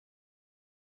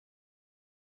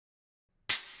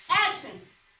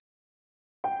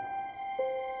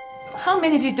How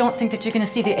many of you don't think that you're going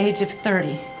to see the age of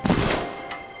 30?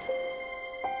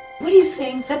 What are you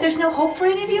saying? That there's no hope for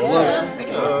any of you?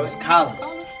 It's Collins.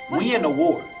 We in the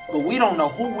war, but we don't know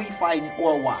who we fighting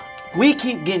or why. We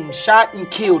keep getting shot and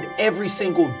killed every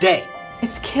single day.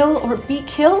 It's kill or be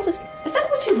killed? Is that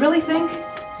what you really think?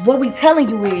 What we telling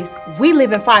you is, we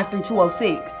live in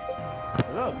 53206.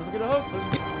 What up? Let's get a hustle. Let's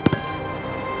get...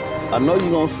 I know you're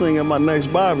gonna sing at my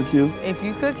next barbecue. If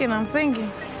you cooking, I'm singing.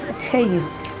 I tell you,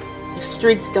 the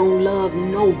streets don't love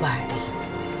nobody.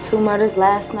 2 murders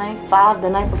last night, 5 the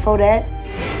night before that.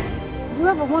 You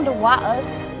ever wonder why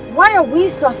us? Why are we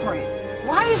suffering?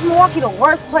 Why is Milwaukee the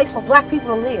worst place for black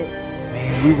people to live?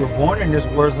 Man, we were born in this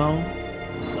war zone,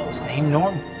 so it seemed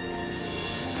normal.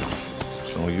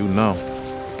 So you know.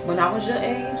 When I was your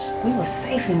age, we were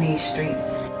safe in these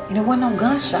streets. And there wasn't no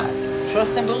gunshots.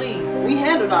 Trust and believe. We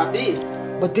handled our business.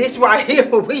 But this right here,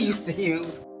 what we used to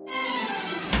use.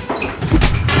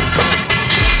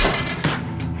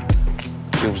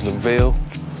 It was Lavelle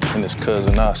and his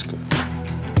cousin Oscar.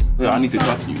 Yeah, I need to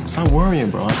talk to you. Stop worrying,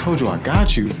 bro. I told you I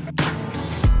got you.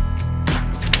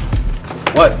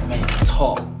 What? Man,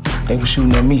 talk. They were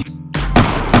shooting at me.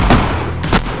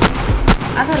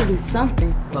 I gotta do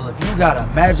something. Well, if you got a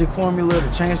magic formula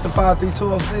to change the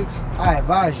 53206, I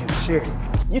advise you to share it.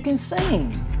 You can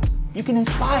sing. You can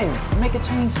inspire and make a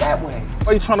change that way.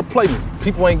 Why you trying to play me?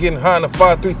 People ain't getting high in the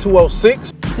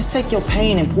 53206. Just take your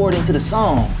pain and pour it into the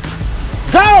song.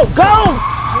 Go! Go!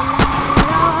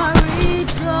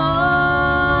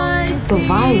 The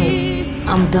violence,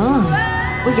 I'm done.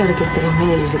 We gotta get the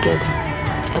community together.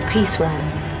 A peace rally.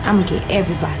 I'm gonna get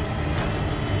everybody.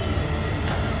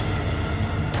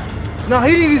 No,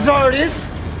 he didn't deserve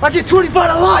this. I get 25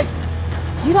 to life.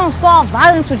 You don't solve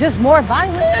violence with just more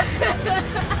violence.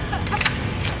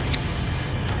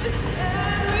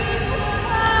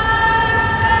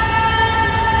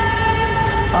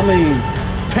 I mean,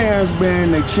 parents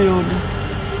burying their children,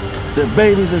 their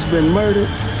babies that's been murdered.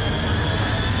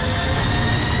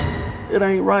 It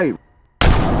ain't right.